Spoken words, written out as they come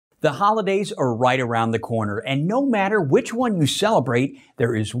The holidays are right around the corner, and no matter which one you celebrate,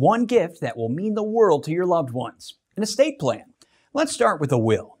 there is one gift that will mean the world to your loved ones: an estate plan. Let's start with a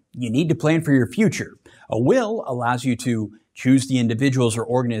will. You need to plan for your future. A will allows you to choose the individuals or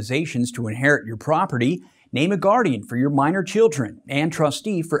organizations to inherit your property, name a guardian for your minor children and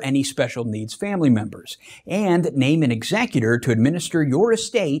trustee for any special needs family members, and name an executor to administer your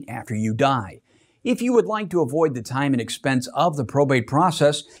estate after you die. If you would like to avoid the time and expense of the probate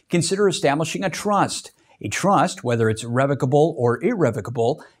process, consider establishing a trust. A trust, whether it's revocable or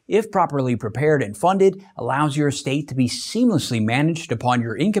irrevocable, if properly prepared and funded, allows your estate to be seamlessly managed upon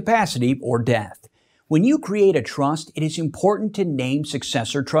your incapacity or death. When you create a trust, it is important to name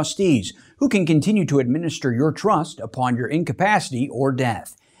successor trustees who can continue to administer your trust upon your incapacity or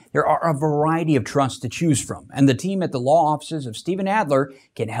death. There are a variety of trusts to choose from, and the team at the law offices of Stephen Adler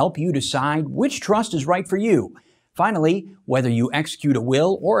can help you decide which trust is right for you. Finally, whether you execute a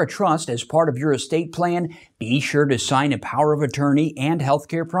will or a trust as part of your estate plan, be sure to sign a power of attorney and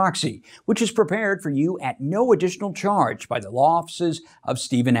healthcare proxy, which is prepared for you at no additional charge by the law offices of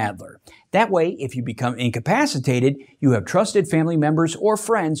Stephen Adler. That way, if you become incapacitated, you have trusted family members or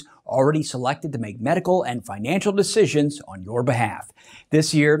friends already selected to make medical and financial decisions on your behalf.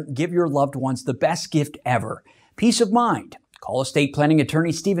 This year, give your loved ones the best gift ever: peace of mind. Call estate planning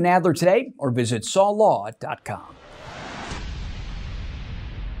attorney Stephen Adler today or visit sawlaw.com.